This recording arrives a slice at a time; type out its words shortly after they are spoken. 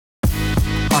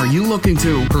you looking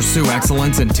to pursue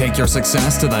excellence and take your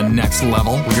success to the next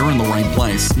level? Well, you're in the right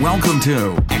place. Welcome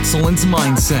to Excellence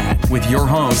Mindset with your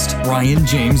host, Ryan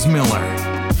James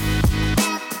Miller.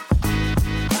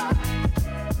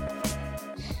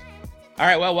 All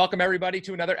right, well, welcome everybody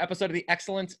to another episode of the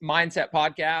Excellence Mindset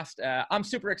Podcast. I'm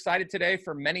super excited today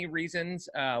for many reasons,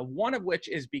 one of which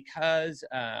is because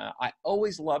I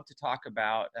always love to talk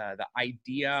about the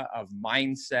idea of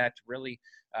mindset, really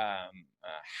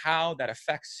how that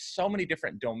affects so many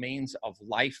different domains of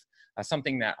life,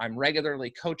 something that I'm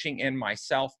regularly coaching in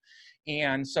myself.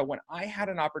 And so when I had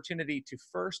an opportunity to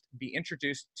first be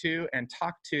introduced to and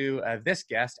talk to this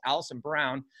guest, Allison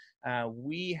Brown,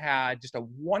 we had just a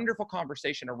wonderful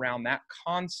conversation around that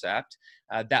concept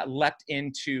that leapt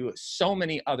into so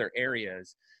many other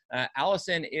areas.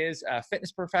 Allison is a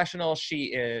fitness professional. She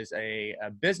is a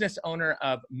business owner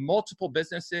of multiple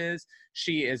businesses.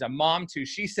 She is a mom to,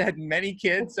 she said, many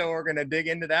kids. So we're going to dig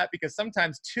into that because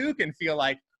sometimes two can feel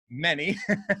like many.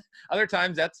 Other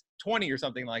times that's 20 or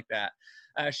something like that.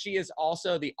 She is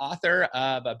also the author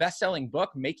of a best-selling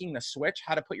book, Making the Switch,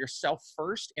 How to Put Yourself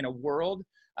First in a World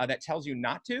that tells you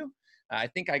not to. I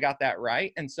think I got that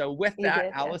right. And so with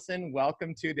that, Allison,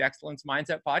 welcome to the Excellence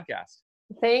Mindset Podcast.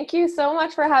 Thank you so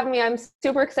much for having me. I'm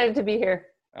super excited to be here.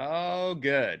 Oh,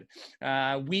 good.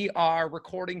 We are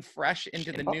recording fresh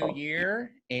into the new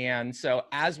year. And so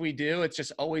as we do, it's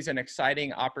just always an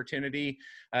exciting opportunity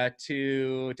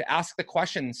to ask the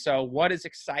question. So what is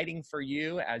exciting for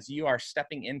you as you are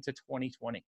stepping into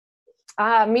 2020?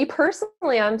 Me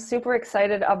personally, I'm super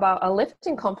excited about a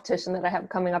lifting competition that I have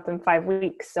coming up in 5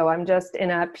 weeks. So I'm just in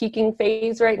a peaking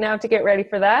phase right now to get ready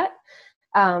for that.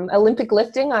 Olympic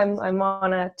lifting, I'm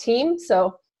on a team,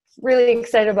 so really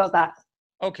excited about that.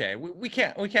 Okay, we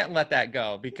can't let that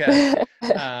go because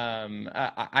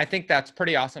I think that's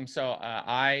pretty awesome. So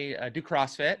I do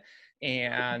CrossFit,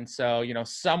 and so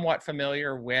somewhat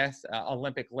familiar with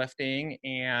Olympic lifting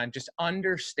and just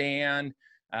understand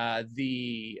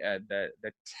the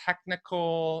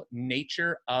technical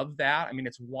nature of that. I mean,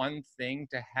 it's one thing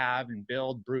to have and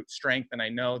build brute strength, and I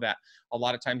know that a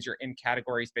lot of times you're in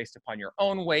categories based upon your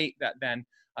own weight that then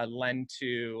lend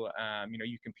to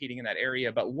you competing in that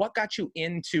area. But what got you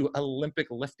into Olympic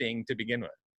lifting to begin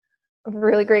with?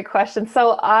 Really great question.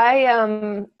 So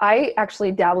I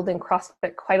actually dabbled in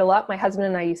CrossFit quite a lot. My husband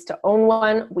and I used to own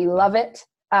one. We love it.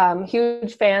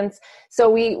 Huge fans. So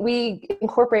we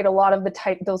incorporate a lot of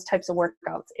those types of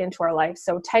workouts into our life.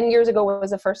 So 10 years ago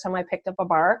was the first time I picked up a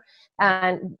bar.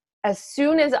 And as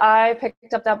soon as I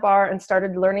picked up that bar and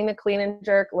started learning the clean and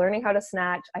jerk, learning how to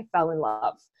snatch, I fell in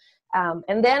love.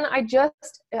 And then I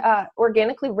just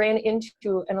organically ran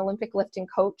into an Olympic lifting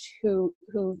coach who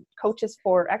coaches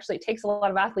actually takes a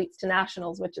lot of athletes to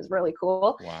nationals, which is really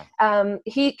cool. Wow.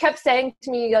 He kept saying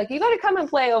to me, like, you got to come and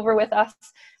play over with us.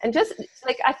 And just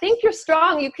like, I think you're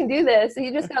strong, you can do this.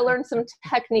 You just got to learn some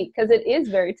technique because it is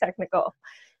very technical.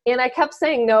 And I kept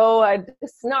saying, no,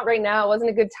 it's not right now. It wasn't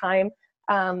a good time.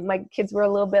 My kids were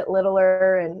a little bit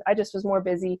littler and I just was more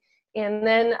busy. And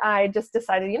then I just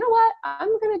decided, you know what,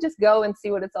 I'm going to just go and see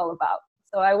what it's all about.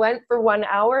 So I went for 1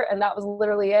 hour and that was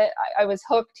literally it. I was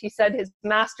hooked. He said his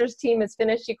master's team is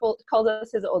finished. He called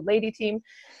us his old lady team.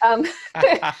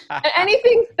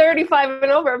 Anything 35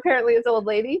 and over apparently is old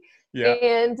lady. Yeah.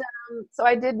 And so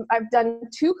I've done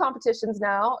 2 competitions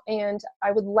now and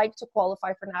I would like to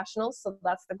qualify for nationals. So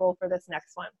that's the goal for this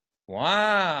next one.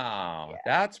 Wow. Yeah,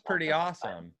 that's pretty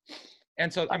awesome.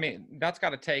 And so, I mean, that's got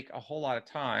to take a whole lot of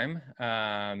time,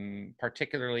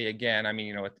 particularly, again, I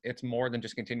mean, it's more than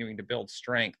just continuing to build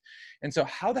strength. And so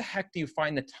how the heck do you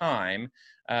find the time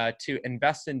to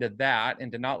invest into that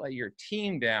and to not let your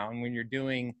team down when you're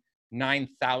doing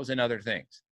 9,000 other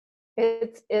things?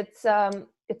 It's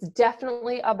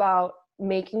definitely about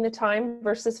making the time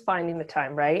versus finding the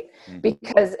time, right? Mm-hmm.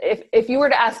 Because if you were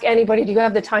to ask anybody, do you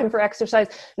have the time for exercise?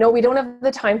 No, we don't have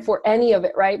the time for any of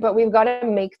it, right? But we've got to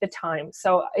make the time.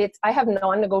 So I have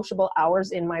non-negotiable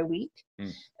hours in my week.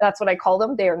 That's what I call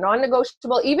them. They are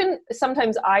non-negotiable. Even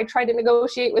sometimes I try to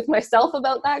negotiate with myself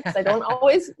about that because I don't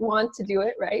always want to do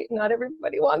it, right? Not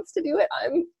everybody wants to do it.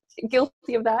 I'm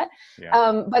guilty of that.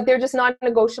 Yeah. But they're just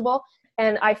non-negotiable.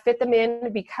 And I fit them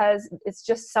in because it's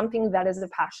just something that is a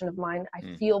passion of mine.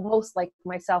 I feel most like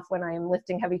myself when I am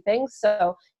lifting heavy things.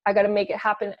 So I got to make it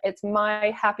happen. It's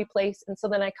my happy place. And so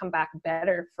then I come back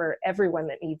better for everyone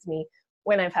that needs me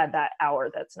when I've had that hour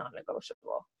that's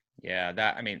non-negotiable. Yeah,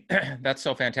 that's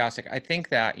so fantastic. I think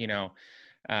that,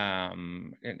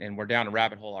 and we're down a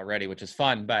rabbit hole already, which is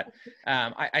fun, but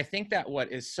I think that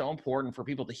what is so important for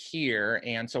people to hear,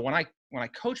 and so when I when I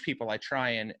coach people, I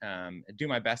try and do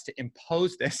my best to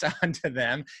impose this onto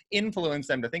them, influence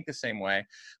them to think the same way.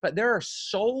 But there are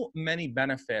so many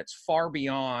benefits far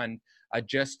beyond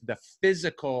just the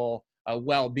physical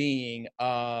well-being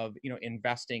of,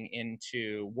 investing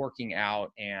into working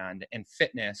out and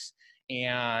fitness.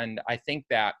 And I think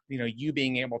that, you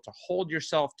being able to hold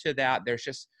yourself to that,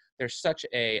 there's such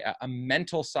a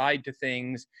mental side to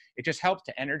things. It just helps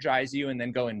to energize you and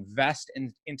then go invest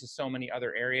into so many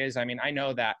other areas. I mean, I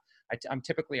know that I'm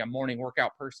typically a morning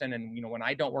workout person. And, when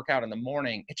I don't work out in the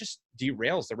morning, it just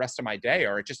derails the rest of my day,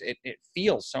 or it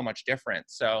feels so much different.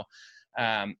 So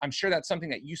I'm sure that's something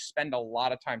that you spend a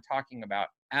lot of time talking about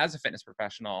as a fitness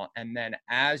professional. And then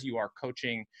as you are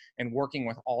coaching and working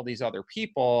with all these other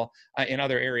people in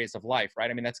other areas of life, right?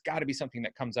 I mean, that's got to be something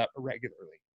that comes up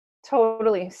regularly.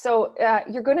 Totally. So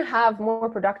you're going to have more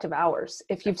productive hours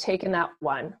if you've taken that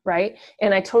one, right?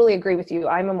 And I totally agree with you.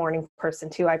 I'm a morning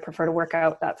person too. I prefer to work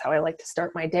out. That's how I like to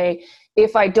start my day.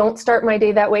 If I don't start my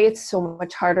day that way, it's so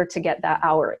much harder to get that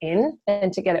hour in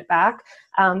and to get it back.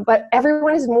 But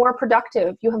everyone is more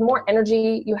productive. You have more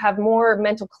energy. You have more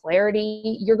mental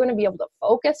clarity. You're going to be able to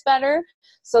focus better.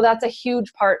 So that's a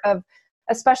huge part of,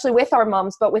 especially with our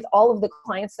moms, but with all of the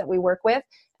clients that we work with.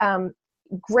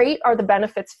 Great are the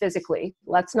benefits physically.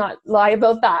 Let's not lie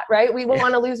about that, right? We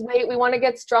want to lose weight. We want to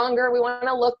get stronger. We want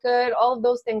to look good. All of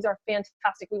those things are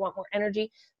fantastic. We want more energy.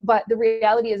 But the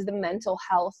reality is the mental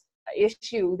health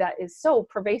issue that is so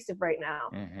pervasive right now.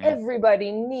 Mm-hmm.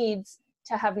 Everybody needs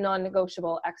to have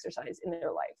non-negotiable exercise in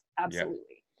their life.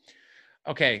 Absolutely. Yep.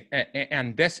 Okay.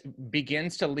 And this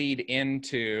begins to lead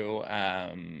into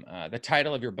the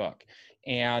title of your book.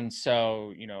 And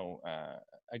so,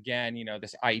 again,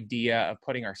 this idea of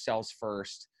putting ourselves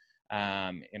first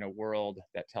in a world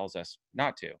that tells us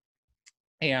not to.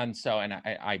 And so, and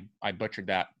I butchered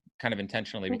that kind of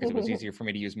intentionally because it was easier for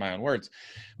me to use my own words.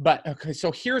 But okay,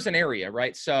 so here's an area,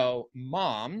 right? So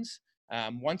moms,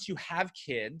 once you have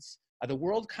kids, the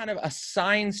world kind of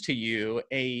assigns to you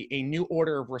a new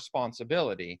order of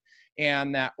responsibility.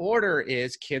 And that order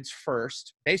is kids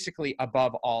first, basically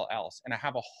above all else. And I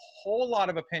have a whole lot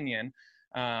of opinion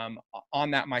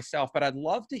on that myself, but I'd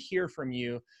love to hear from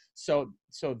you. So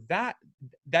that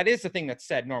is the thing that's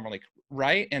said normally,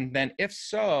 right? And then if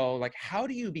so, like, how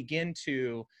do you begin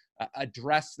to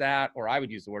address that? Or I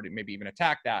would use the word, maybe even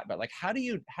attack that, but like, how do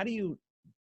you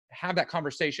have that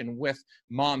conversation with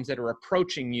moms that are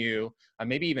approaching you,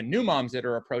 maybe even new moms that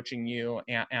are approaching you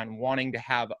and wanting to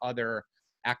have other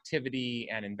activity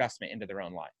and investment into their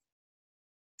own life?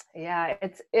 Yeah,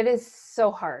 it is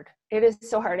so hard. It is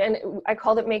so hard. And I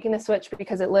called it making the switch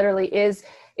because it literally is,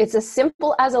 it's as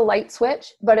simple as a light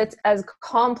switch, but it's as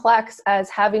complex as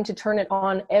having to turn it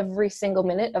on every single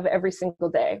minute of every single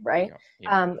day, right?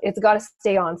 Yeah. It's got to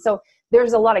stay on. So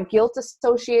there's a lot of guilt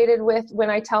associated with when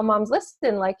I tell moms,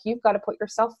 listen, like, you've got to put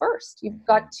yourself first. You've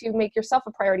got to make yourself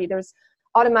a priority. There's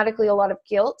automatically a lot of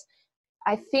guilt.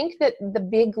 I think that the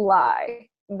big lie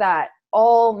that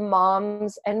all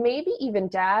moms and maybe even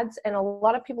dads and a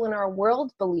lot of people in our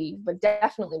world believe, but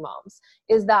definitely moms,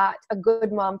 is that a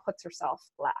good mom puts herself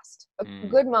last. A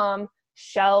good mom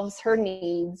shelves her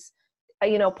needs,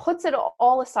 puts it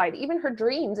all aside, even her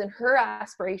dreams and her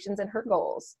aspirations and her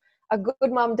goals. A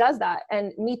good mom does that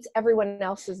and meets everyone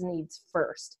else's needs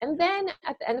first. And then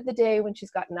at the end of the day, when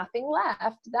she's got nothing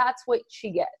left, that's what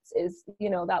she gets is,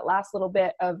 that last little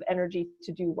bit of energy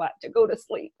to do what? To go to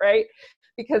sleep, right?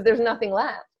 Because there's nothing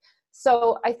left.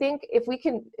 So I think if we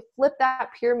can flip that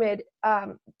pyramid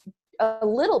a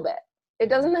little bit, it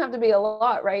doesn't have to be a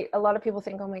lot, right? A lot of people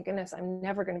think, oh my goodness, I'm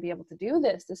never going to be able to do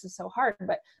this. This is so hard.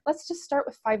 But let's just start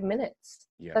with 5 minutes.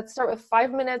 Yeah. Let's start with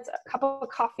 5 minutes, a cup of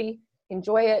coffee,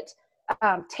 enjoy it,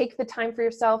 take the time for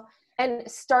yourself, and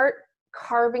start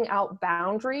carving out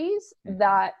boundaries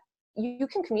that you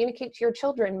can communicate to your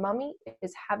children. Mommy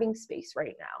is having space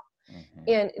right now.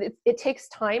 And it takes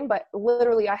time, but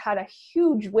literally I had a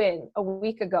huge win a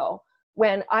week ago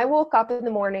when I woke up in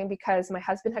the morning because my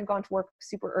husband had gone to work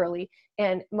super early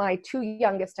and my two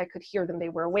youngest, I could hear them. They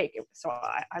were awake. So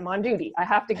I'm on duty. I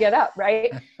have to get up,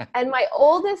 right? And my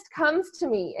oldest comes to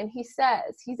me and he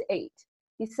says, he's 8.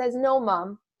 He says, no,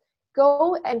 Mom,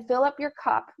 go and fill up your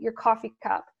coffee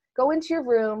cup. Go into your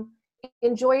room,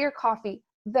 enjoy your coffee.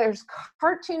 There's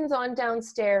cartoons on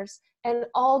downstairs and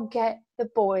I'll get the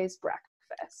boys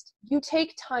breakfast. You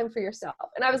take time for yourself.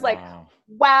 And I was like,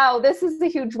 wow, this is a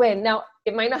huge win. Now,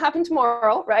 it might not happen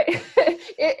tomorrow, right?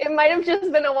 it might have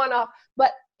just been a one-off,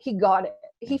 but he got it.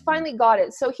 He finally got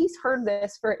it. So he's heard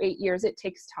this for 8 years. It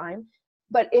takes time.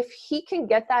 But if he can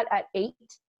get that at 8,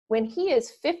 when he is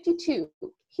 52,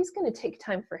 he's going to take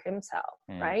time for himself,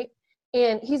 right?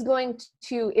 And he's going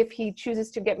to, if he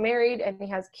chooses to get married and he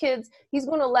has kids, he's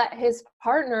going to let his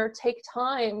partner take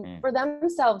time for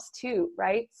themselves too,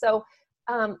 right? So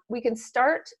we can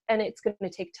start, and it's going to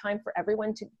take time for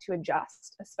everyone to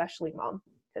adjust, especially mom,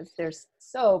 because there's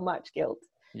so much guilt.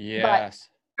 Yes. But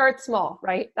start small,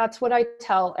 right? That's what I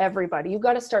tell everybody. You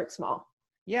got to start small.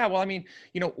 Yeah, well, I mean,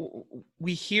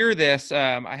 we hear this.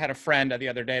 I had a friend the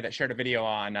other day that shared a video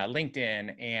on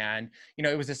LinkedIn, and,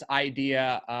 it was this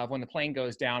idea of when the plane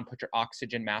goes down, put your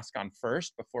oxygen mask on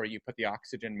first before you put the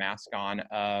oxygen mask on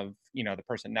of, the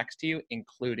person next to you,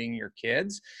 including your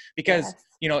kids. Because,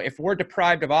 Yes. If we're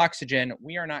deprived of oxygen,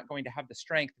 we are not going to have the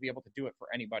strength to be able to do it for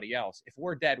anybody else. If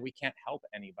we're dead, we can't help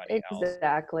anybody else.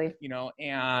 Exactly.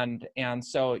 And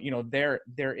so,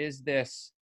 there is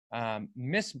this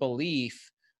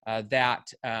misbelief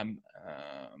that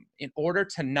in order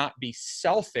to not be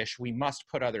selfish, we must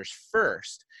put others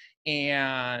first.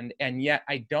 And yet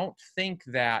I don't think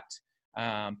that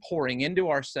pouring into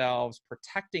ourselves,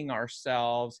 protecting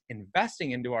ourselves,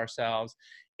 investing into ourselves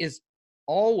is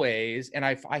always, and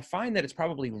I find that it's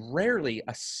probably rarely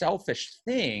a selfish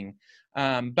thing.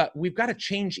 But we've got to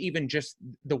change even just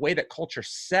the way that culture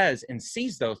says and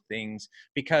sees those things,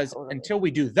 because until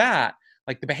we do that,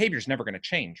 like, the behavior is never going to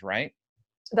change, right?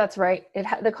 That's right.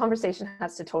 The conversation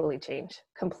has to totally change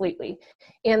completely.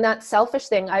 And that selfish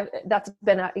thing, that's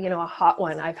been a hot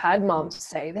one. I've had moms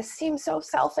say, this seems so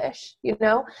selfish,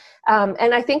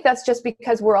 and I think that's just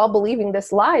because we're all believing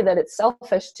this lie that it's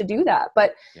selfish to do that.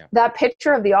 But that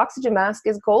picture of the oxygen mask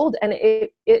is gold, and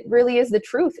it really is the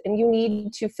truth. And you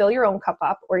need to fill your own cup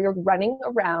up, or you're running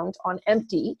around on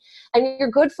empty, and you're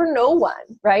good for no one,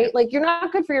 right? Like, you're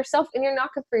not good for yourself, and you're not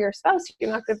good for your spouse.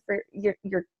 You're not good for your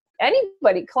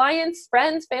anybody, clients,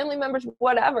 friends, family members,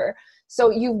 whatever.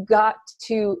 So you've got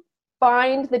to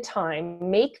find the time,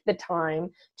 make the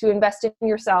time to invest in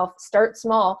yourself, start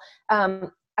small.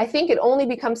 I think it only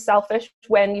becomes selfish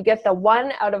when you get the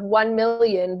 1 out of 1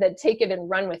 million that take it and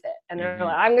run with it. And they're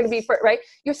like, I'm going to be right.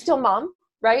 You're still mom,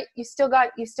 right? You still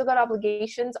got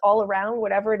obligations all around,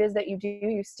 whatever it is that you do.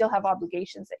 You still have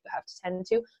obligations that you have to tend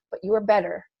to, but you are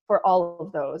better for all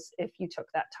of those if you took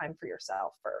that time for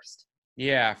yourself first.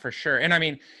 Yeah, for sure. And I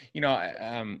mean,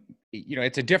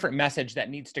 it's a different message that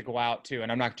needs to go out to,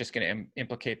 and I'm not just going to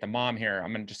implicate the mom here.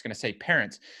 I'm just going to say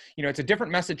parents. It's a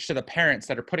different message to the parents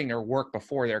that are putting their work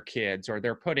before their kids, or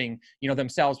they're putting,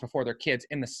 themselves before their kids,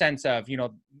 in the sense of,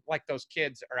 like, those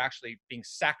kids are actually being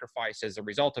sacrificed as a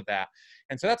result of that.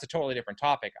 And so that's a totally different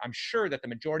topic. I'm sure that the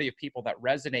majority of people that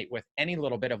resonate with any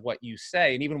little bit of what you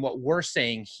say, and even what we're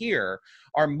saying here,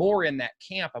 are more in that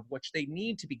camp of which they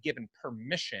need to be given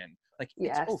permission. Like,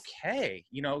 yes. It's okay,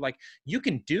 like, you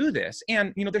can do this,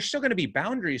 and, there's still going to be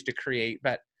boundaries to create,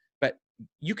 but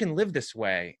you can live this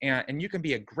way, and you can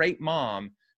be a great mom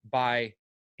by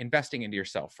investing into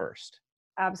yourself first.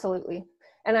 Absolutely.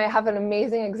 And I have an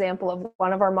amazing example of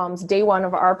one of our moms, day one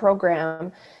of our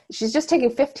program. She's just taking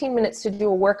 15 minutes to do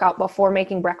a workout before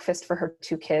making breakfast for her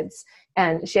 2 kids.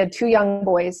 And she had 2 young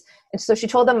boys. And so she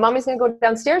told them, Mommy's going to go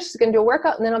downstairs. She's going to do a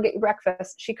workout, and then I'll get you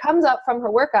breakfast. She comes up from her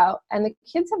workout, and the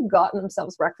kids have gotten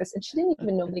themselves breakfast, and she didn't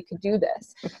even know they could do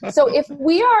this. So if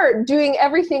we are doing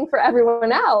everything for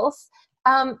everyone else,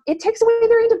 it takes away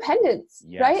their independence,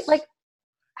 right? Like,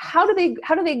 how do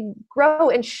they grow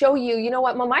and show you, you know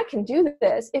what, Mom, I can do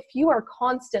this, if you are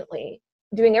constantly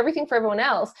doing everything for everyone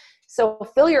else? So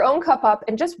fill your own cup up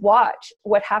and just watch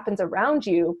what happens around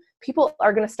you. People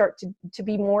are going to start to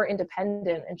be more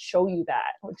independent and show you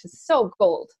that, which is so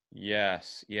gold.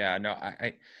 Yes. Yeah. No,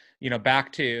 I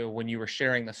back to when you were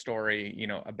sharing the story,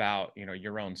 about,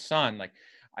 your own son, like,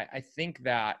 I think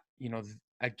that,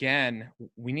 again,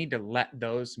 we need to let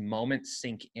those moments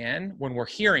sink in when we're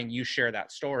hearing you share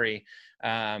that story,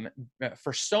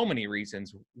 for so many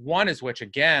reasons. One is which,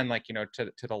 again, like,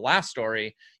 to the last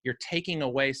story, you're taking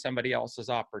away somebody else's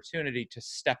opportunity to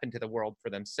step into the world for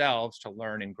themselves, to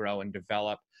learn and grow and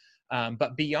develop.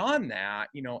 But beyond that,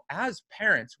 as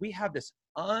parents, we have this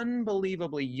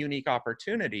unbelievably unique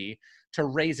opportunity to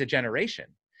raise a generation,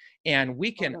 and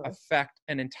we can affect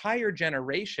an entire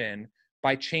generation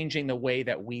by changing the way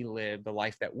that we live, the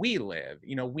life that we live.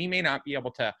 We may not be able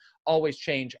to always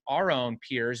change our own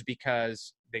peers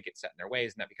because they get set in their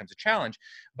ways, and that becomes a challenge.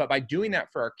 But by doing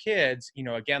that for our kids,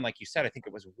 again, like you said, I think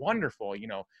it was wonderful,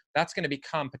 that's going to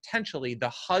become potentially the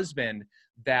husband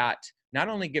that not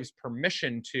only gives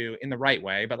permission to, in the right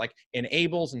way, but like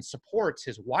enables and supports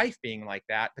his wife being like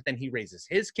that, but then he raises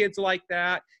his kids like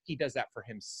that. He does that for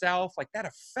himself. Like, that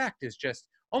effect is just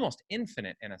almost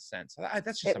infinite in a sense.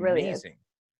 That's just really amazing. is.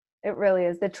 It really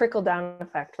is the trickle down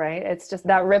effect, right? It's just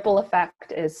that ripple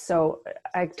effect is so,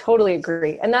 I totally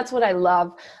agree. And that's what I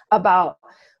love about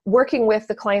working with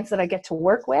the clients that I get to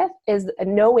work with, is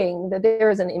knowing that there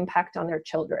is an impact on their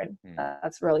children.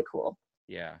 That's really cool.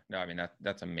 Yeah, no, I mean,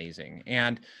 that's amazing.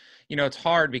 And, it's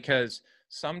hard because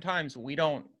sometimes we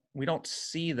don't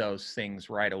see those things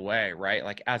right away, right?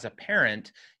 Like as a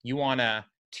parent, you want to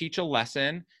teach a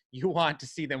lesson, you want to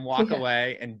see them walk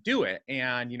away and do it.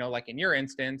 And, like in your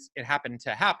instance, it happened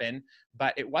to happen,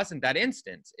 but it wasn't that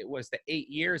instance. It was the 8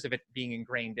 years of it being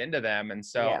ingrained into them. And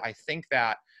so I think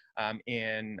that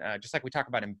just like we talk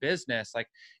about in business, like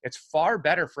it's far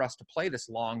better for us to play this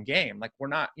long game. Like we're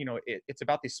not, it's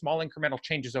about these small incremental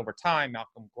changes over time.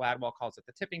 Malcolm Gladwell calls it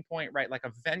the tipping point, right? Like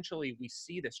eventually we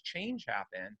see this change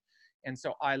happen. And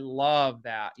so I love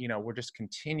that, we're just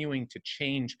continuing to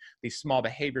change these small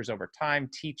behaviors over time,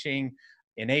 teaching,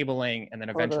 enabling, and then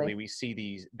eventually we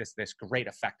see this great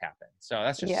effect happen. So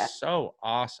that's just so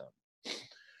awesome.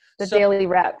 The daily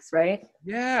reps, right?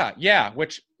 Yeah.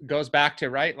 Which goes back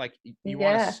to, right? Like you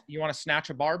want to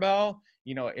snatch a barbell,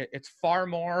 it's far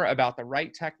more about the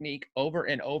right technique over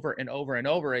and over and over and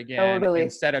over again,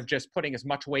 instead of just putting as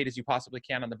much weight as you possibly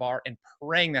can on the bar and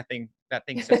praying that thing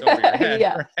sits over your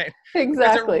head. Right?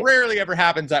 Exactly. It rarely ever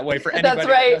happens that way for anybody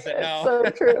who doesn't know. So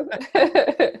true.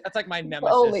 That's like my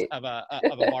nemesis of a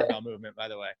barbell movement, by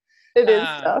the way. It is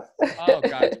tough. Oh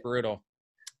God, it's brutal.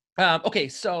 Okay,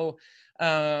 so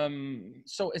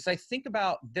as I think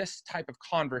about this type of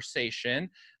conversation,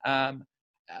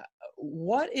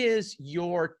 what is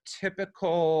your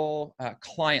typical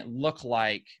client look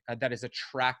like that is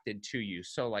attracted to you?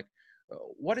 So like,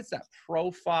 what is that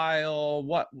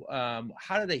profile?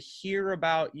 How do they hear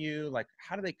about you? Like,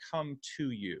 how do they come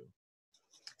to you?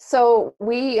 So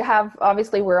we're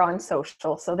on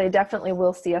social, so they definitely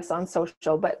will see us on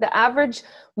social, but the average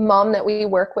mom that we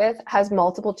work with has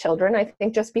multiple children. I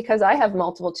think just because I have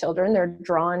multiple children, they're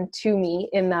drawn to me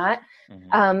in that.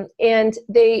 Mm-hmm. And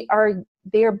they are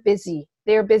busy.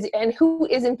 They're busy. And who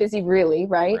isn't busy really,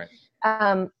 right?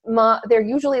 They're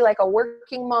usually like a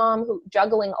working mom who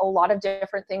juggling a lot of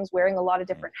different things, wearing a lot of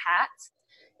different hats.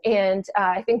 And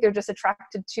I think they're just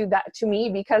attracted to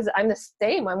me because I'm the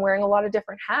same. I'm wearing a lot of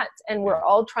different hats, and we're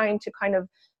all trying to kind of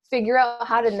figure out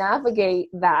how to navigate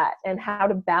that and how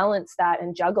to balance that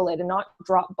and juggle it and not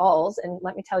drop balls. And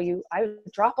let me tell you, I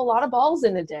drop a lot of balls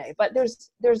in a day, but there's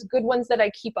good ones that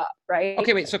I keep up, right?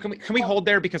 Okay, wait. So can we hold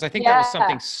there, because I think that was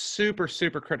something super,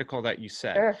 super critical that you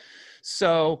said. Sure.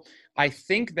 So I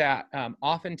think that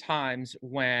oftentimes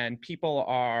when people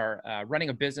are running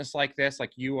a business like this,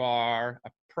 like you are, a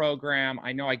program,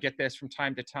 I know I get this from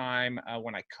time to time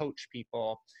when I coach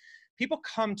people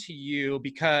come to you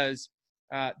because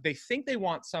they think they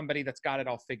want somebody that's got it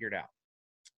all figured out.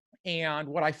 And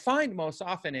what I find most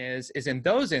often is in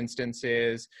those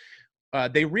instances,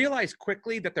 they realize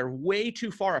quickly that they're way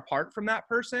too far apart from that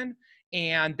person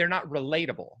and they're not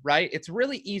relatable, right? It's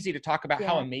really easy to talk about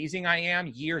how amazing I am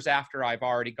years after I've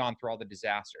already gone through all the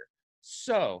disaster.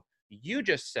 So you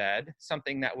just said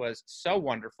something that was so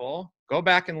wonderful. Go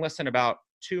back and listen about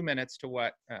 2 minutes to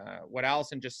what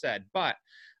Allison just said. But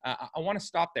I want to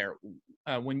stop there.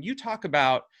 When you talk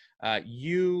about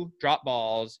you drop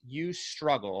balls, you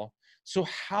struggle. So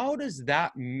how does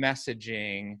that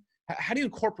messaging, how do you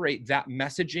incorporate that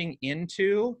messaging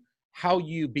into how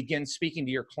you begin speaking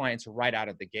to your clients right out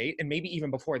of the gate, and maybe even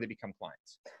before they become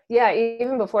clients? Yeah,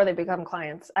 even before they become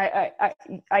clients.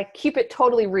 I keep it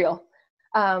totally real.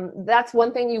 That's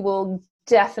one thing you will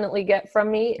definitely get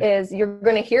from me is you're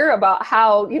going to hear about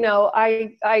how,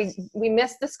 we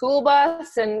missed the school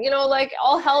bus and, like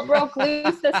all hell broke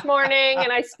loose this morning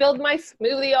and I spilled my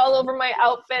smoothie all over my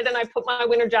outfit and I put my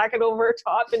winter jacket over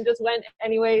top and just went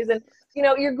anyways. And,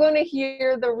 you're going to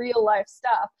hear the real life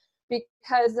stuff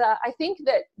because I think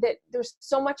that there's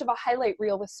so much of a highlight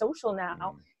reel with social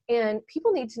now. And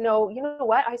people need to know,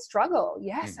 what? I struggle.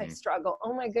 Yes, I struggle.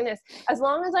 Oh my goodness. As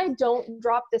long as I don't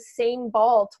drop the same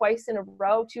ball twice in a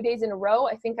row, 2 days in a row,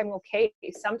 I think I'm okay.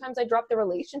 Sometimes I drop the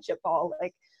relationship ball.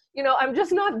 Like, I'm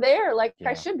just not there like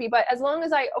I should be. But as long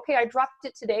as I dropped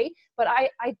it today, but I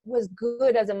was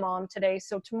good as a mom today.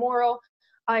 So tomorrow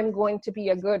I'm going to be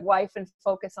a good wife and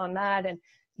focus on that. And,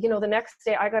 the next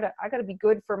day I gotta be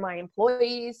good for my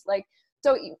employees. Like,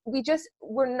 so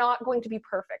we're not going to be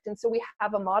perfect. And so we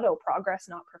have a motto, progress,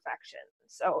 not perfection.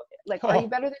 So like, are you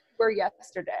better than you were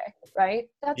yesterday? Right?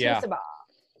 That's what it's about.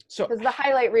 So because the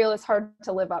highlight reel is hard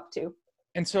to live up to.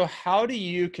 And so how do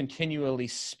you continually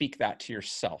speak that to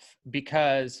yourself?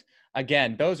 Because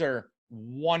again, those are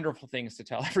wonderful things to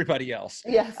tell everybody else.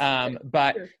 Yes.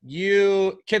 But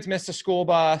kids missed a school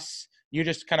bus. you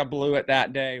just kind of blew it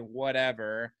that day,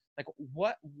 whatever. Like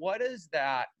what does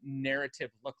that narrative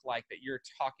look like that you're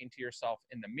talking to yourself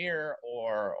in the mirror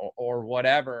or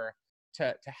whatever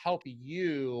to help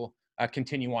you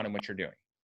continue on in what you're doing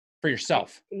for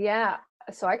yourself? Yeah.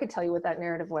 So I could tell you what that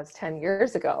narrative was 10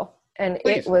 years ago. And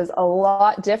Please. It was a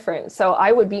lot different. So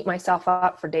I would beat myself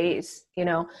up for days,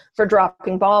 for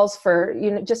dropping balls, for,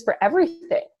 just for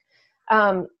everything.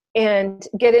 And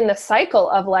get in the cycle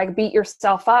of like, beat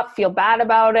yourself up, feel bad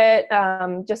about it.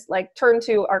 Just like turn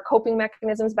to our coping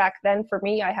mechanisms. Back then for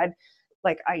me, I had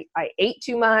I ate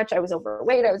too much. I was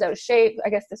overweight. I was out of shape. I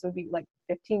guess this would be like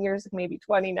 15 years, maybe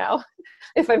 20 now.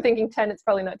 If I'm thinking 10, it's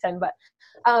probably not 10, but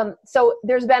so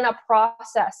there's been a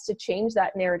process to change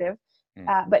that narrative.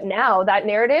 But now that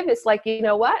narrative is like, you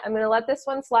know what? I'm going to let this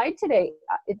one slide today.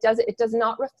 It does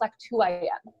not reflect who I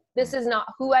am. This is not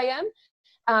who I am.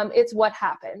 It's what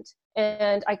happened,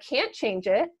 and I can't change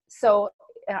it. So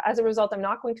as a result, I'm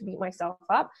not going to beat myself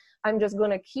up. I'm just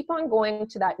going to keep on going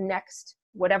to that next,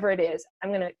 whatever it is.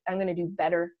 I'm going to do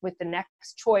better with the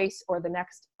next choice or the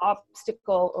next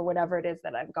obstacle or whatever it is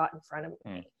that I've got in front of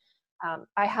me.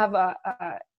 I have a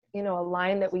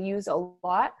line that we use a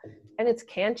lot, and it's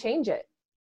can change it.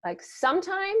 Like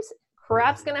sometimes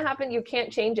crap's going to happen. You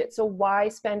can't change it. So why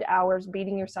spend hours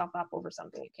beating yourself up over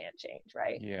something you can't change,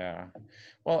 right? Yeah.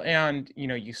 Well, and,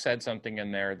 you said something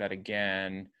in there that,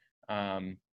 again,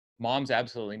 moms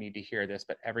absolutely need to hear this,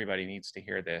 but everybody needs to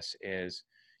hear this, is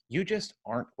you just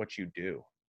aren't what you do.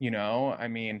 I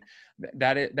mean,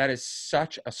 that is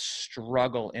such a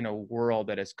struggle in a world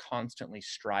that is constantly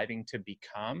striving to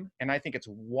become. And I think it's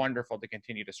wonderful to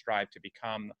continue to strive to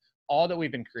become all that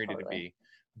we've been created to be.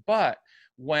 But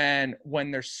when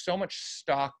there's so much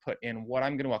stock put in what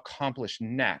I'm going to accomplish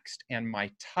next, and my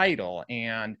title,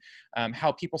 and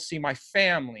how people see my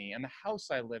family and the house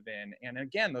I live in, and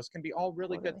again, those can be all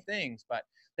really good things, but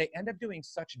they end up doing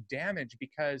such damage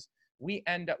because we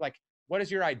end up like, what is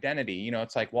your identity?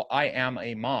 It's like, well, I am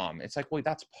a mom. It's like, well,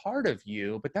 that's part of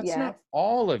you, but that's not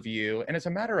all of you. And as a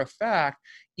matter of fact,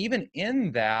 even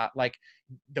in that, like,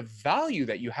 the value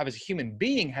that you have as a human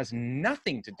being has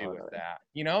nothing to do with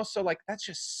that, so like, that's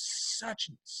just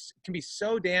can be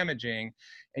so damaging.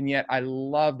 And yet I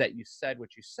love that you said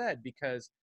what you said, because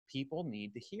people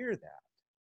need to hear that.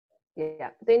 Yeah,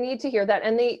 they need to hear that.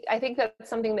 And I think that's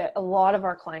something that a lot of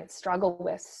our clients struggle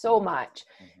with so much,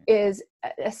 is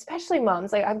especially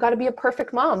moms. Like, I've got to be a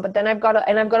perfect mom, but then I've got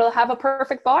to have a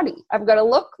perfect body. I've got to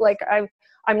look like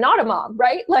I'm not a mom,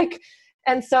 right? Like,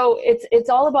 and so it's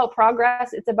all about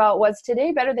progress. It's about, was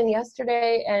today better than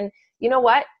yesterday? And you know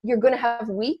what? You're going to have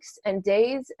weeks and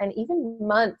days and even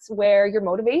months where your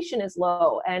motivation is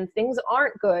low and things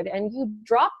aren't good and you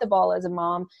drop the ball as a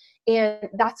mom, and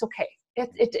that's okay.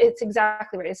 It's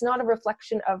exactly right. It's not a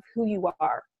reflection of who you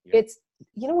are. Yeah. It's,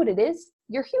 you know what it is?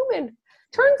 You're human.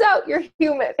 Turns out you're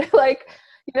human.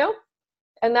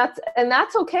 And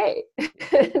that's okay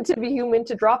to be human,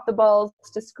 to drop the balls,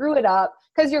 to screw it up,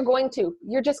 because you're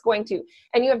just going to,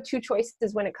 and you have two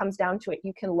choices when it comes down to it.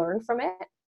 You can learn from it,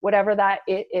 whatever that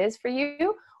it is for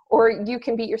you, or you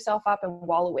can beat yourself up and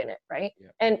wallow in it, right? Yeah.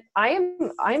 And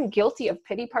I'm guilty of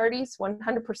pity parties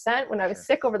 100%. When I was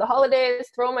sick over the holidays,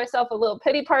 throw myself a little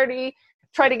pity party,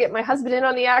 try to get my husband in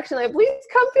on the action, like, please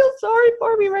come feel sorry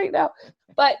for me right now.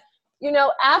 But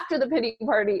after the pity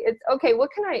party, it's okay.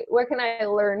 What can I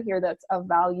learn here that's of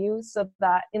value, so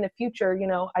that in the future,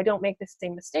 I don't make the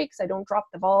same mistakes. I don't drop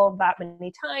the ball that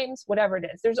many times, whatever it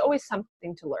is. There's always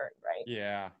something to learn, right?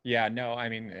 Yeah. Yeah. No, I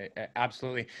mean,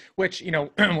 absolutely. Which,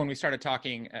 when we started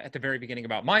talking at the very beginning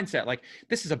about mindset, like,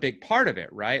 this is a big part of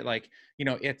it, right? Like,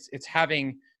 it's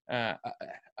having,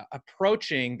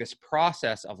 approaching this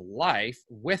process of life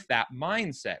with that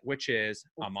mindset, which is,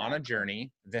 I'm on a journey.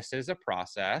 This is a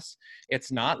process.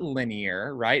 It's not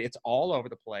linear, right? It's all over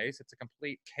the place. It's a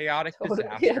complete chaotic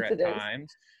disaster at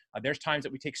times. There's times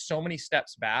that we take so many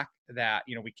steps back that,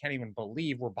 we can't even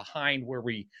believe we're behind where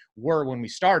we were when we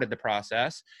started the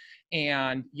process.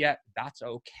 And yet that's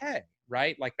okay,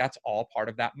 right? Like, that's all part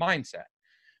of that mindset.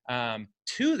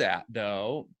 To that,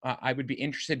 though, I would be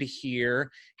interested to hear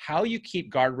how you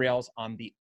keep guardrails on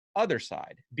the other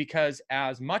side, because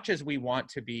as much as we want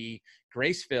to be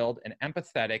grace-filled and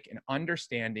empathetic and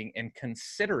understanding and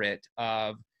considerate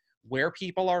of where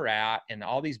people are at and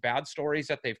all these bad stories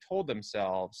that they've told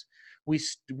themselves,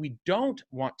 we don't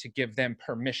want to give them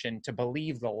permission to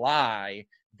believe the lie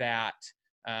that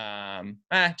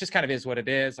just kind of is what it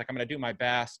is. Like, I'm going to do my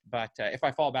best, but if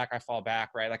I fall back, I fall back,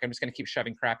 right? Like, I'm just going to keep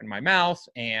shoving crap in my mouth,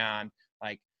 and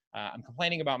like, I'm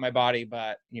complaining about my body,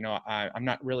 but I'm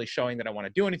not really showing that I want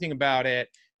to do anything about it.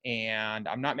 and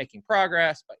I'm not making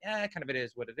progress, but yeah, kind of it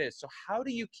is what it is. So how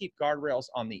do you keep guardrails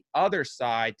on the other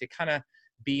side to kind of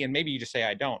be, and maybe you just say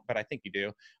I don't, but I think you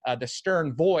do, the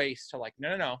stern voice to like,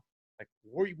 no, like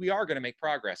we are going to make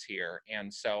progress here,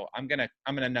 and so I'm gonna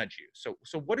nudge you.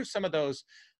 So what do some of those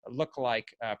look like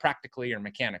practically or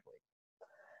mechanically?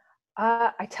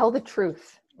 I tell the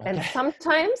truth. Okay. And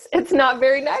sometimes it's not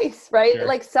very nice, right? Sure.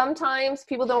 Like sometimes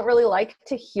people don't really like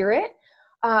to hear it.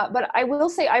 But I will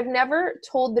say I've never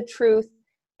told the truth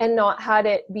and not had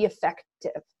it be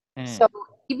effective. So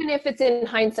even if it's in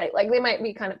hindsight, like they might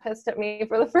be kind of pissed at me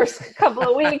for the first couple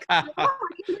of weeks. Like, oh,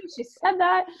 she said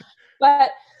that. But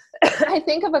I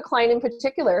think of a client in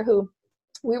particular who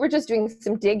we were just doing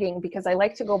some digging because I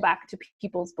like to go back to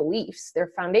people's beliefs,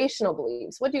 their foundational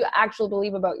beliefs. What do you actually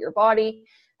believe about your body?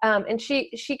 And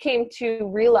she came to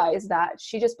realize that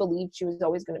she just believed she was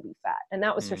always going to be fat. And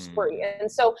that was her story.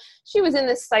 And so she was in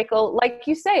this cycle, like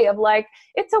you say, of like,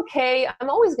 it's okay. I'm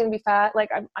always going to be fat.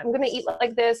 Like I'm going to eat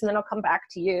like this, and then I'll come back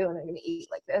to you, and I'm going to eat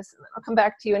like this, and then I'll come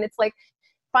back to you. And it's like,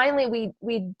 finally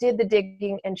we did the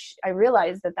digging, and I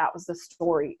realized that was the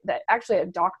story that actually a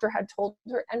doctor had told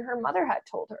her and her mother had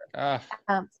told her.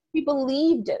 She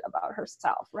believed it about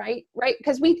herself, right?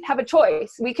 Because we have a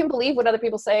choice. We can believe what other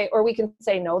people say, or we can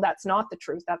say, no, that's not the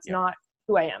truth. That's not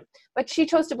who I am. But she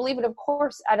chose to believe it, of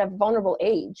course, at a vulnerable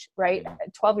age, right?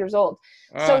 At 12 years old.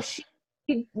 So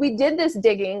we did this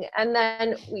digging, and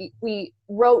then we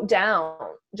wrote down,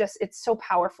 it's so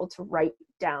powerful to write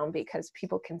down because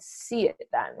people can see it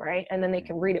then, right? And then they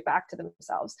can read it back to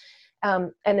themselves.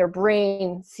 And their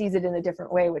brain sees it in a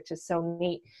different way, which is so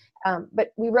neat.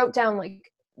 But we wrote down,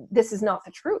 like, this is not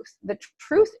the truth. The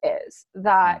truth is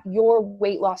that your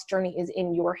weight loss journey is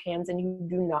in your hands, and you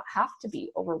do not have to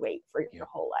be overweight for your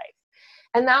whole life.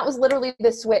 And that was literally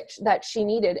the switch that she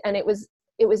needed. And it was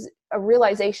a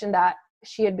realization that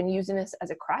she had been using this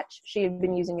as a crutch. She had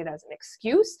been using it as an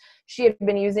excuse. She had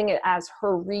been using it as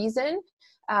her reason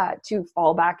to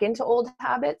fall back into old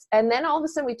habits. And then all of a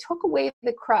sudden we took away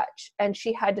the crutch, and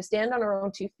she had to stand on her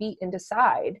own 2 feet and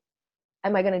decide,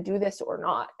 am I going to do this or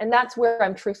not? And that's where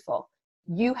I'm truthful.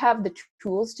 You have the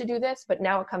tools to do this, but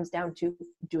now it comes down to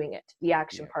doing it, the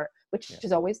action part, which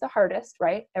is always the hardest,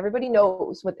 right? Everybody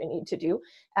knows what they need to do.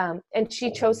 And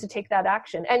she chose to take that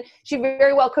action. And she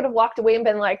very well could have walked away and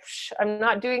been like, I'm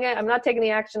not doing it. I'm not taking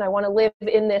the action. I want to live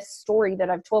in this story that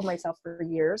I've told myself for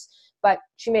years. But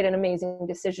she made an amazing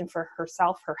decision for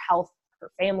herself, her health,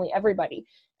 her family, everybody,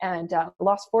 and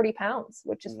lost 40 pounds,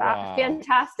 which is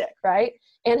fantastic, right?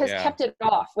 And has kept it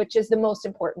off, which is the most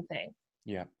important thing.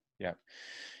 Yeah. Yeah.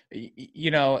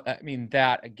 You know, I mean,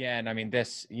 that again, I mean,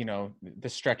 this, you know,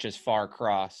 this stretches far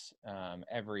across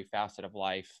every facet of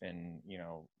life, and, you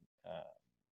know,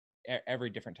 every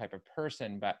different type of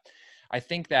person. But I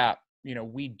think that, you know,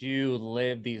 we do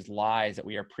live these lies that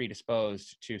we are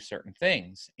predisposed to certain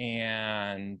things.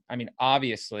 And I mean,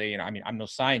 obviously, you know, I mean, I'm no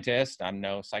scientist, I'm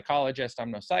no psychologist, I'm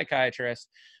no psychiatrist,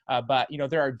 but, you know,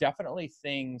 there are definitely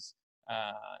things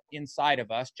inside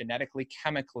of us, genetically,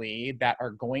 chemically, that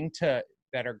are going to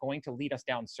lead us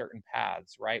down certain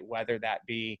paths, right? Whether that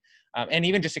be, and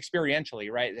even just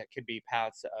experientially, right? That could be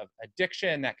paths of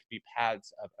addiction, that could be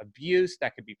paths of abuse,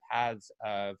 that could be paths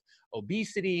of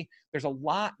obesity. There's a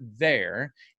lot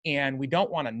there, and we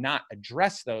don't want to not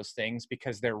address those things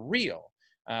because they're real.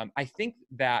 I think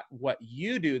that what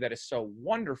you do that is so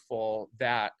wonderful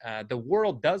that the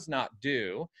world does not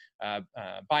do,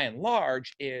 by and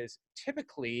large, is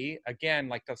typically, again,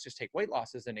 like, let's just take weight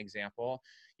loss as an example.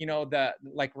 You know,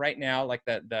 like right now, like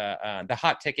the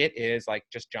hot ticket is like,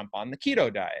 just jump on the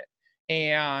keto diet.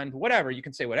 And whatever, you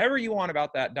can say whatever you want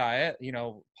about that diet, you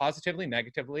know, positively,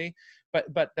 negatively,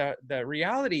 but the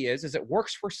reality is it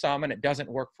works for some and it doesn't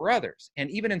work for others.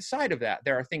 And even inside of that,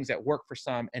 there are things that work for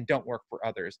some and don't work for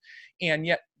others. And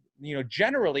yet, you know,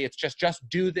 generally it's just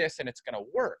do this and it's going to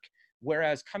work.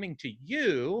 Whereas coming to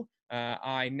you,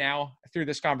 I now, through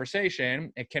this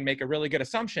conversation, it can make a really good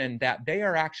assumption that they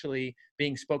are actually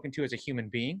being spoken to as a human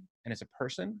being and as a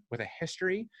person with a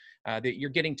history, that you're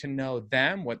getting to know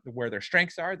them, where their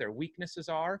strengths are, their weaknesses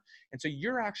are. And so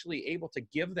you're actually able to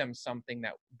give them something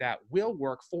that will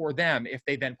work for them if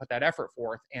they then put that effort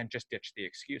forth and just ditch the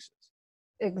excuses.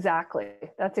 Exactly.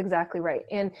 That's exactly right.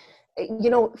 And, you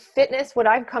know, fitness, what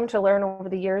I've come to learn over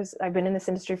the years, I've been in this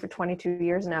industry for 22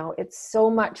 years now. It's so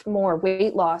much more.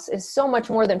 Weight loss is so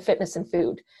much more than fitness and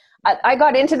food. I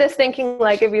got into this thinking,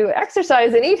 like, if you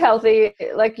exercise and eat healthy,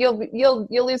 like you'll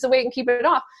lose the weight and keep it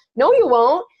off. No, you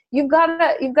won't. you've got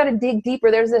to dig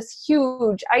deeper. There's this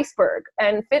huge iceberg,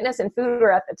 and fitness and food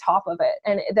are at the top of it.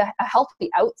 And a healthy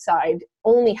outside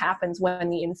only happens when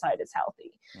the inside is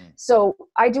healthy. So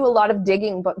I do a lot of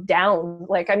digging, but down.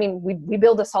 Like, I mean, we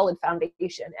build a solid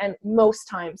foundation, and most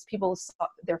times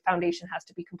their foundation has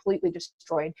to be completely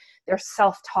destroyed. Their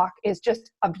self-talk is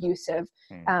just abusive.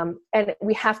 And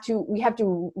we have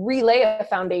to relay a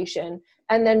foundation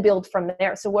and then build from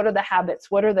there. So what are the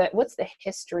habits? What's the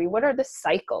history? What are the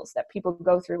cycles that people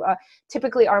go through?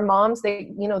 Typically our moms,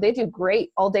 they do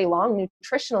great all day long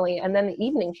nutritionally, and then the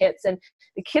evening hits and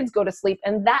the kids go to sleep,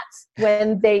 and that's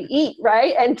when they eat,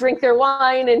 right? And drink their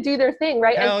wine and do their thing,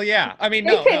 right? Hell yeah. I mean,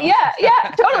 no.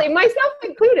 Yeah, totally. Myself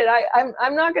included.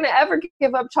 I'm not going to ever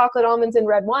give up chocolate almonds and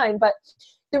red wine, but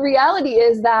the reality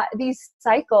is that these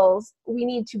cycles, we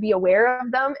need to be aware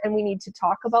of them, and we need to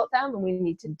talk about them, and we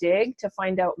need to dig to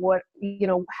find out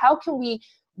how can we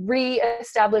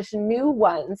reestablish new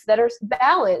ones that are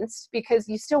balanced, because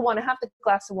you still want to have the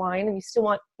glass of wine and you still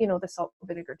want, the salt and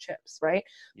vinegar chips, right?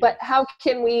 Yeah. But how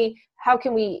can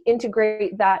we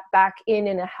integrate that back in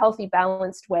a healthy,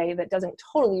 balanced way that doesn't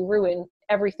totally ruin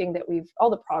everything that all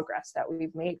the progress that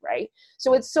we've made, right?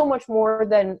 So it's so much more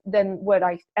than what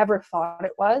I ever thought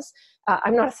it was.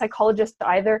 I'm not a psychologist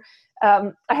either.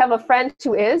 I have a friend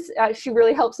who is. She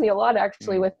really helps me a lot,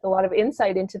 actually, with a lot of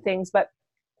insight into things. But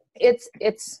it's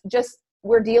just,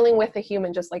 we're dealing with a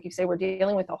human, just like you say, we're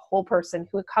dealing with a whole person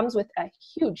who comes with a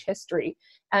huge history,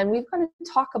 and we've got to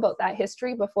talk about that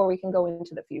history before we can go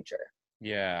into the future.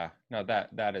 Yeah, no,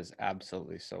 that is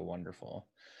absolutely so wonderful.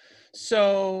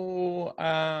 So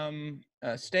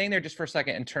staying there just for a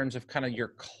second in terms of kind of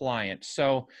your client.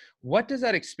 So what does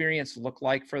that experience look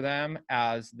like for them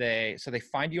so they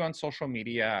find you on social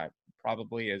media,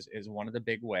 probably is one of the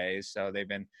big ways. So they've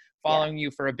been following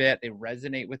you for a bit. They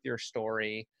resonate with your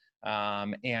story.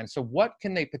 And so what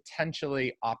can they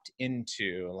potentially opt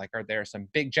into? Like, are there some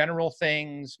big general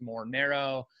things, more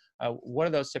narrow? What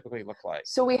do those typically look like?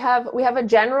 So we have a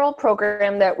general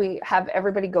program that we have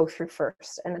everybody go through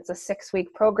first, and it's a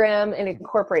 6-week program, and it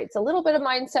incorporates a little bit of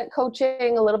mindset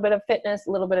coaching, a little bit of fitness,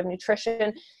 a little bit of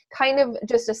nutrition, kind of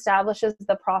just establishes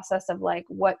the process of like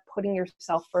what putting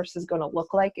yourself first is going to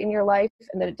look like in your life,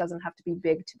 and that it doesn't have to be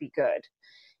big to be good.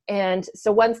 And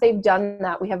so once they've done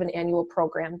that, we have an annual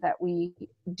program that we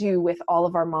do with all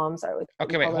of our moms.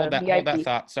 Okay, wait, hold that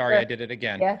thought. Sorry, I did it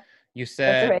again. Yeah. You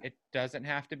said it doesn't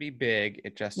have to be big.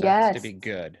 It just has to be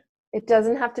good. It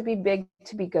doesn't have to be big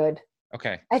to be good.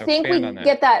 Okay. I think we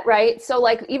get that right. So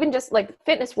like, even just like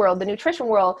fitness world, the nutrition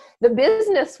world, the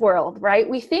business world, right?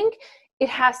 We think it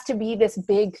has to be this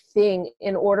big thing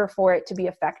in order for it to be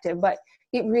effective, but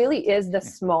it really is the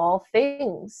small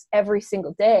things every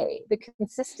single day, the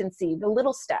consistency, the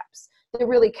little steps that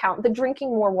really count, the drinking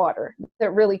more water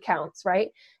that really counts, right?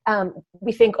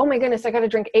 We think, oh my goodness, I got to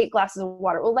drink 8 glasses of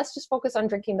water. Well, let's just focus on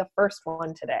drinking the first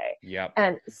one today. Yep.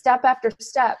 And step after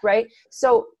step, right?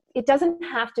 So it doesn't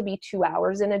have to be 2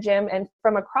 hours in a gym. And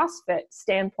from a CrossFit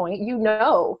standpoint,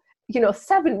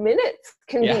 7 minutes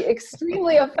can be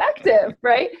extremely effective,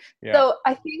 right? Yeah. So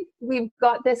I think we've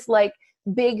got this like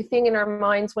big thing in our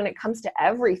minds when it comes to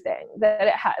everything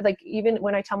that like, even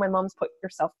when I tell my moms put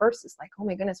yourself first, it's like, oh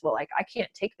my goodness, well, like I can't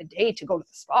take the day to go to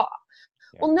the spa.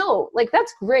 Yeah. Well, no, like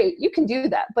that's great. You can do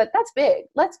that, but that's big.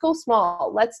 Let's go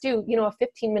small. Let's do, a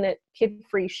 15-minute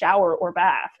kid-free shower or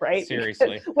bath, right?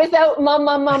 Seriously. Without mom,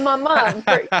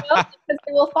 because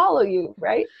they will follow you,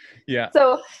 right? Yeah.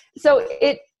 So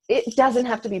it doesn't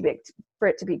have to be big for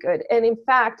it to be good. And in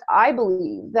fact, I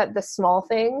believe that the small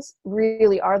things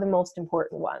really are the most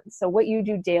important ones. So what you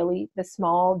do daily, the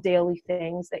small daily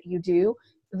things that you do,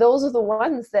 those are the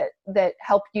ones that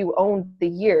help you own the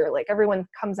year. Like everyone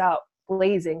comes out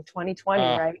blazing 2020,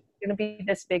 right? It's going to be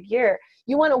this big year.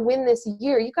 You want to win this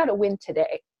year. You got to win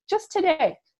today, just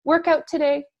today. Work out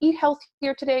today, eat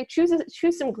healthier today, choose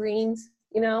some greens,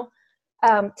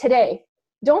 today.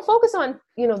 Don't focus on,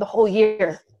 the whole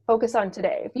year. Focus on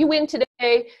today. If you win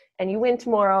today and you win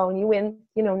tomorrow and you win,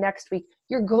 next week,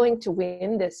 you're going to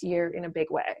win this year in a big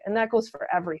way. And that goes for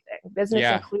everything, business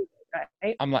included,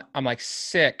 right? I'm like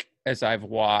sick as I've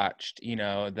watched, I'm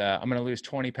going to lose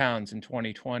 20 pounds in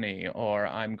 2020, or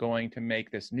I'm going to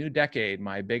make this new decade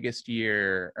my biggest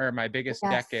year or my biggest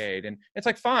decade. And it's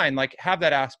like, fine, like have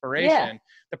that aspiration. Yeah.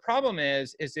 The problem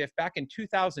is if back in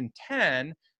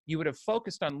 2010, you would have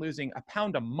focused on losing a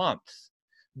pound a month,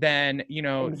 then, you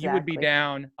would be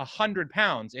down 100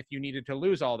 pounds if you needed to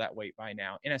lose all that weight by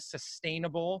now in a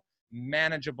sustainable,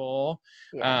 manageable,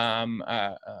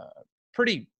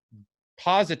 pretty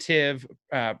positive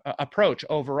approach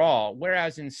overall.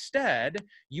 Whereas instead,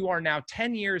 you are now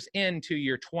 10 years into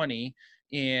your 20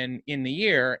 in the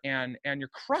year, and you're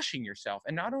crushing yourself.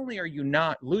 And not only are you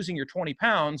not losing your 20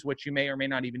 pounds, which you may or may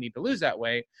not even need to lose that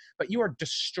way, but you are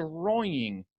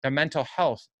destroying the mental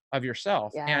health of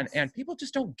yourself. Yes. And people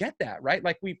just don't get that, right?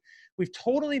 Like we've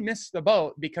totally missed the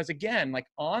boat, because again, like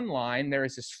online, there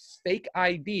is this fake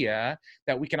idea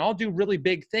that we can all do really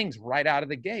big things right out of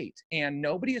the gate. And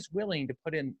nobody is willing to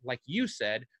put in, like you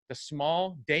said, the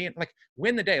small day, like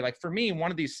win the day. Like for me,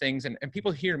 one of these things, and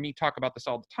people hear me talk about this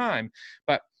all the time,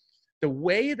 but the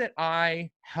way that I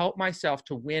help myself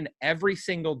to win every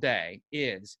single day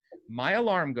is my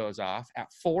alarm goes off at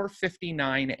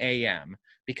 4:59 a.m.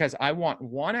 because I want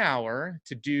 1 hour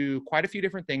to do quite a few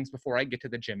different things before I get to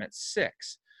the gym at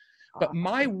 6. But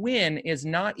my win is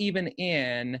not even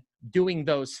in doing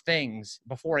those things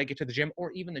before I get to the gym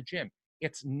or even the gym.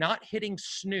 It's not hitting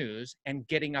snooze and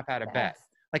getting up out of bed.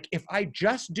 Like if I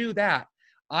just do that,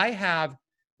 I have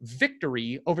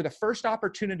victory over the first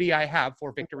opportunity I have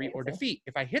for victory or defeat.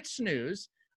 If I hit snooze,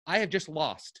 I have just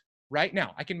lost. Right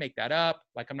now, I can make that up.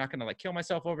 Like I'm not going to like kill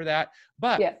myself over that,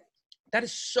 but that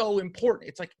is so important.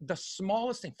 It's like the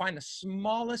smallest thing. Find the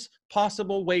smallest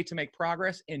possible way to make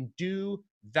progress and do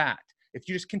that. If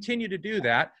you just continue to do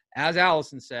that, as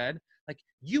Allison said, like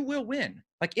you will win.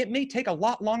 Like it may take a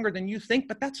lot longer than you think,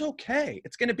 but that's okay.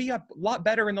 It's going to be a lot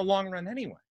better in the long run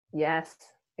anyway. Yes,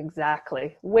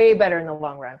 exactly. Way better in the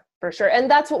long run, for sure.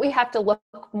 And that's what we have to look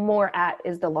more at,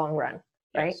 is the long run,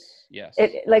 right? Yes.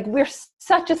 Like we're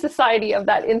such a society of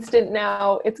that instant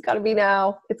now. It's got to be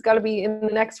now. It's got to be in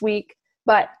the next week.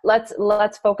 But let's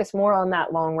focus more on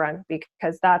that long run,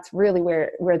 because that's really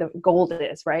where the gold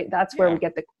is, right? That's where we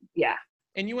get the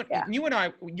And you and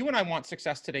I want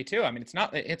success today too. I mean, it's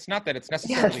not that it's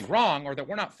necessarily wrong or that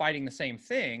we're not fighting the same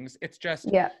things. It's just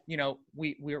you know,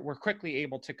 we're quickly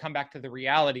able to come back to the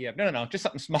reality of no, just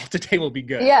something small today will be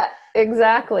good. Yeah,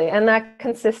 exactly. And that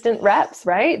consistent reps,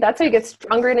 right? That's how you get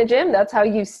stronger in a gym. That's how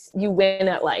you win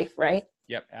at life, right?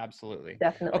 Yep, absolutely.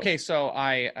 Definitely. Okay, so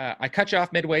I cut you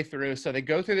off midway through. So they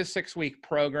go through the 6-week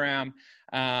program,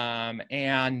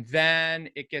 and then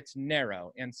it gets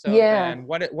narrow. And so then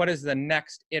what is the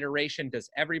next iteration? Does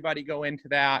everybody go into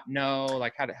that? No,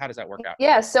 like how does that work out?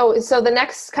 Yeah, so the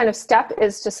next kind of step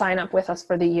is to sign up with us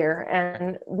for the year,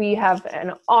 and we have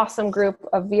an awesome group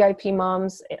of VIP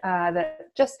moms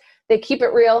that just they keep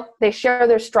it real. They share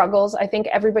their struggles. I think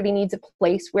everybody needs a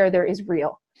place where there is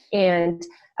real. And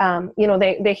you know,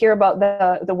 they hear about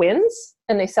the wins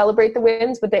and they celebrate the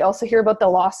wins, but they also hear about the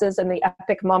losses and the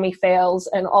epic mommy fails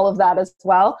and all of that as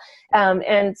well.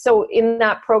 And so in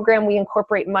that program, we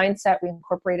incorporate mindset. We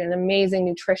incorporate an amazing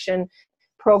nutrition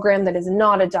program that is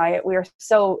not a diet. We are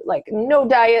so like no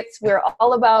diets. We're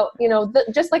all about, you know,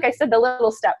 just like I said, the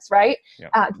little steps, right?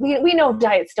 Yep. We know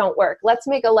diets don't work. Let's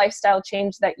make a lifestyle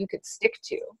change that you could stick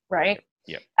to, right?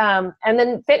 Yep. And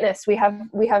then fitness, we have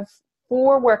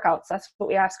 4 workouts. That's what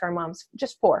we ask our moms.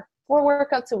 Just 4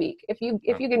 workouts a week. If you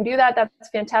can do that, that's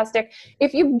fantastic.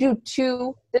 If you do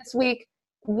 2 this week,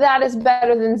 that is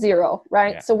better than 0,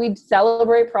 right? Yeah. So we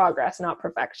celebrate progress, not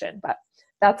perfection, but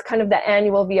that's kind of the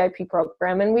annual VIP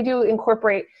program. And we do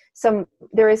incorporate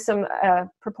there is some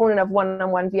proponent of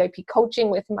one-on-one VIP coaching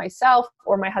with myself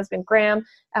or my husband, Graham,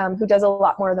 who does a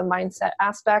lot more of the mindset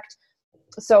aspect.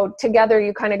 So together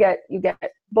you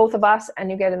get both of us,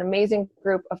 and you get an amazing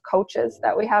group of coaches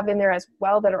that we have in there as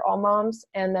well that are all moms,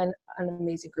 and then an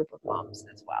amazing group of moms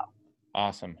as well.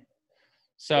 Awesome.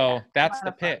 So that's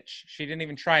the pitch. She didn't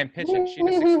even try and pitch it. She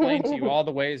just explained to you all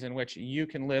the ways in which you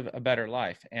can live a better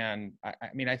life. And I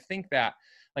mean, I think that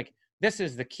like this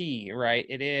is the key, right?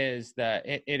 It is the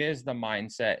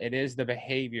mindset. It is the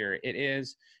behavior.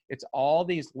 It's all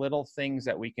these little things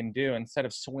that we can do instead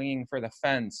of swinging for the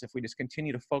fence. If we just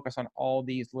continue to focus on all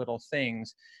these little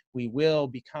things, we will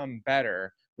become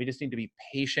better. We just need to be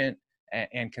patient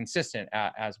and consistent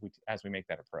as we make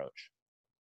that approach.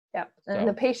 Yeah. And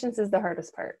the patience is the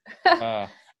hardest part.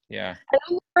 Yeah. And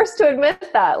I'm the first to admit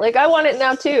that. Like I want it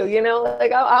now too, you know,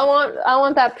 like I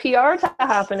want that PR to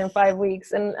happen in 5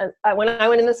 weeks. And when I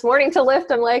went in this morning to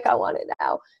lift, I'm like, I want it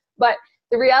now. But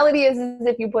the reality is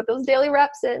if you put those daily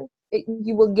reps in,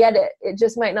 you will get it. It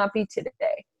just might not be today,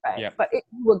 right? Yep. But you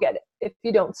will get it if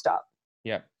you don't stop.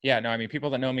 Yeah. Yeah. No, I mean,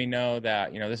 people that know me know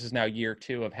that, you know, this is now year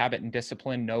 2 of habit and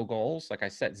discipline, no goals. Like I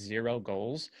set 0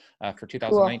 goals for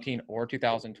 2019 or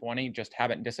 2020, just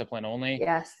habit and discipline only.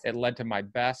 Yes. It led to my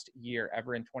best year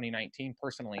ever in 2019,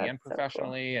 personally and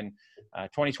professionally. So cool.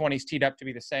 And 2020 is teed up to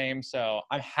be the same. So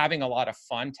I'm having a lot of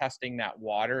fun testing that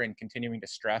water and continuing to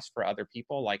stress for other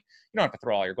people. Like you don't have to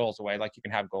throw all your goals away. Like you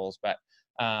can have goals, but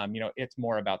you know, it's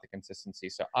more about the consistency.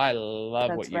 So I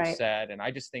love what you said. And I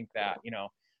just think that, you know,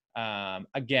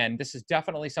 Again, this is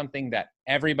definitely something that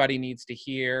everybody needs to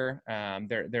hear.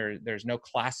 There's no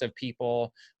class of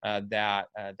people that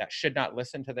should not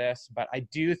listen to this, but I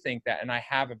do think that, and I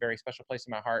have a very special place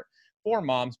in my heart for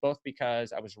moms, both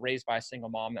because I was raised by a single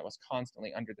mom that was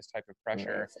constantly under this type of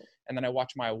pressure. Amazing. And then I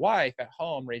watch my wife at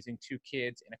home raising 2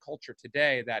 kids in a culture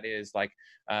today that is like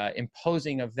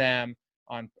imposing of them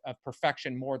on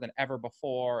perfection more than ever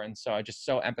before. And so I'm just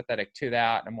so empathetic to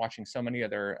that. I'm watching so many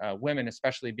other women,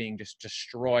 especially being just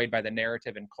destroyed by the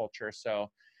narrative and culture.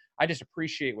 So I just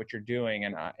appreciate what you're doing.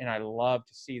 And I love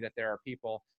to see that there are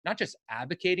people not just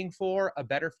advocating for a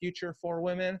better future for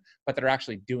women, but that are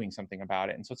actually doing something about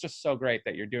it. And so it's just so great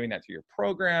that you're doing that through your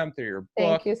program, through your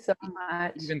book. Thank you so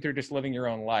much. Even through just living your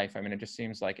own life. I mean, it just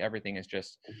seems like everything is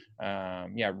just,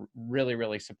 really,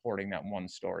 really supporting that one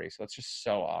story. So it's just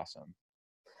so awesome.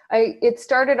 It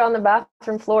started on the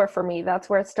bathroom floor for me. That's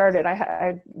where it started.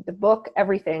 I the book,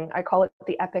 everything. I call it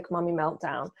the Epic Mommy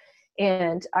Meltdown.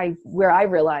 And where I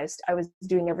realized I was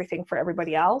doing everything for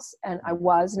everybody else, and I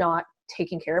was not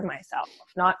taking care of myself,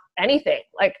 not anything.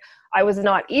 Like, I was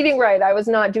not eating right. I was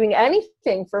not doing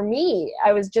anything for me.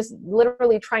 I was just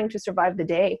literally trying to survive the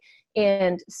day.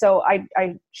 And so I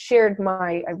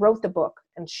wrote the book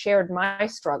and shared my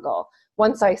struggle.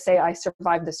 Once I say I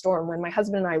survived the storm, when my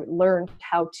husband and I learned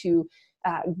how to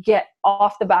get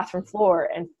off the bathroom floor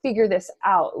and figure this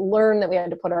out, learn that we had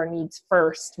to put our needs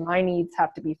first. My needs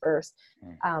have to be first.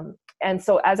 And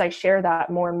so as I share that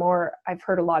more and more, I've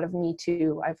heard a lot of Me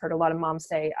Too. I've heard a lot of moms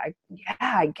say,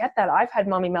 I get that. I've had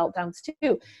mommy meltdowns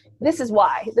too. This is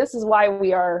why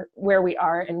we are where we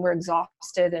are, and we're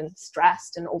exhausted and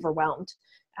stressed and overwhelmed.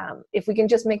 If we can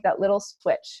just make that little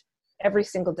switch every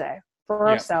single day for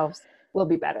ourselves, we'll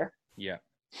be better. Yeah.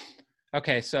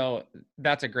 Okay. So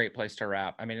that's a great place to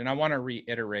wrap. I mean, and I want to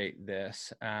reiterate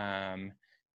this.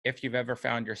 If you've ever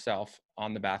found yourself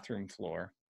on the bathroom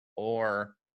floor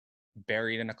or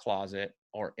buried in a closet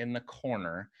or in the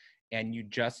corner and you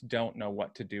just don't know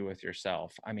what to do with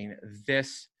yourself, I mean,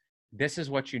 this is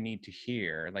what you need to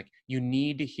hear. Like, you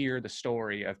need to hear the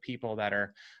story of people that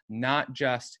are not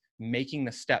just making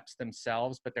the steps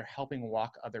themselves, but they're helping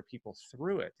walk other people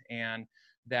through it. And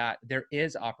that there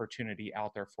is opportunity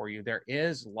out there for you. There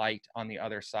is light on the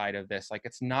other side of this. Like,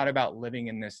 it's not about living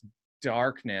in this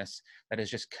darkness that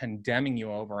is just condemning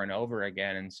you over and over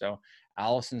again. And so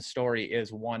Allison's story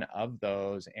is one of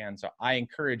those. And so I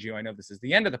encourage you, I know this is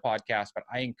the end of the podcast, but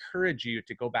I encourage you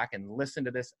to go back and listen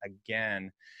to this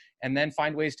again, and then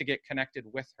find ways to get connected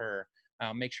with her.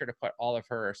 Make sure to put all of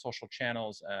her social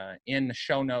channels in the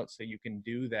show notes so you can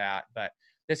do that. But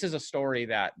this is a story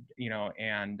that,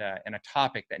 and a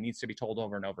topic that needs to be told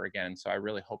over and over again. So I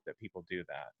really hope that people do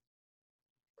that.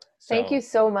 Thank you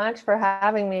so much for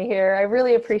having me here. I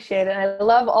really appreciate it. I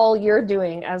love all you're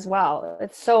doing as well.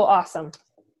 It's so awesome.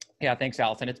 Yeah, thanks,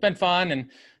 Allison. It's been fun, and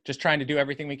just trying to do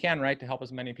everything we can, right, to help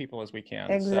as many people as we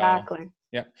can. Exactly.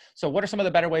 So what are some of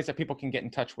the better ways that people can get in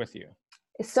touch with you?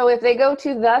 So if they go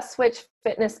to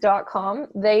theswitchfitness.com,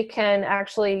 they can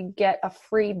actually get a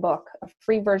free book, a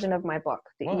free version of my book.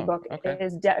 The ebook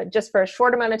is just for a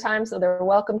short amount of time, so they're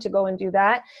welcome to go and do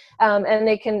that. And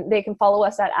they can follow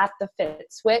us at the Fit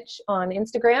Switch on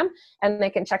Instagram, and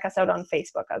they can check us out on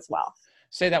Facebook as well.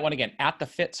 Say that one again. At the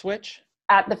Fit Switch?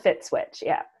 At the Fit Switch,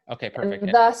 yeah. Okay, perfect.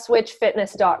 And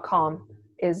theswitchfitness.com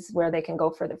is where they can go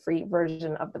for the free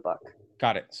version of the book.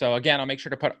 Got it. So again, I'll make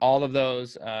sure to put all of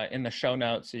those in the show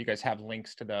notes so you guys have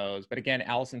links to those. But again,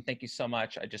 Allison, thank you so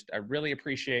much. I really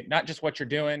appreciate not just what you're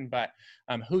doing, but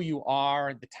who you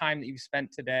are, the time that you've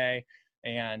spent today,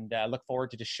 and look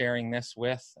forward to just sharing this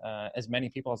with as many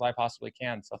people as I possibly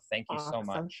can. So thank you so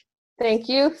much. Thank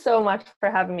you so much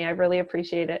for having me. I really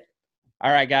appreciate it. All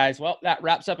right, guys. Well, that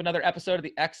wraps up another episode of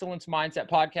the Excellence Mindset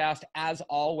Podcast. As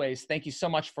always, thank you so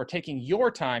much for taking your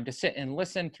time to sit and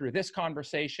listen through this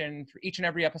conversation, through each and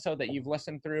every episode that you've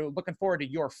listened through. Looking forward to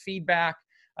your feedback,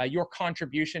 your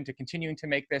contribution to continuing to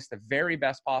make this the very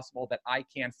best possible that I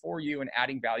can for you, and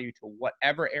adding value to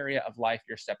whatever area of life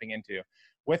you're stepping into.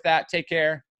 With that, take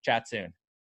care. Chat soon.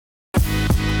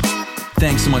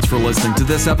 Thanks so much for listening to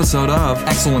this episode of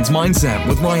Excellence Mindset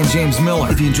with Ryan James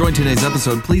Miller. If you enjoyed today's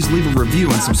episode, please leave a review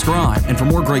and subscribe. And for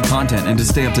more great content and to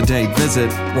stay up to date,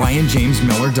 visit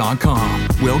RyanJamesMiller.com.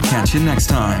 We'll catch you next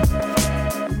time.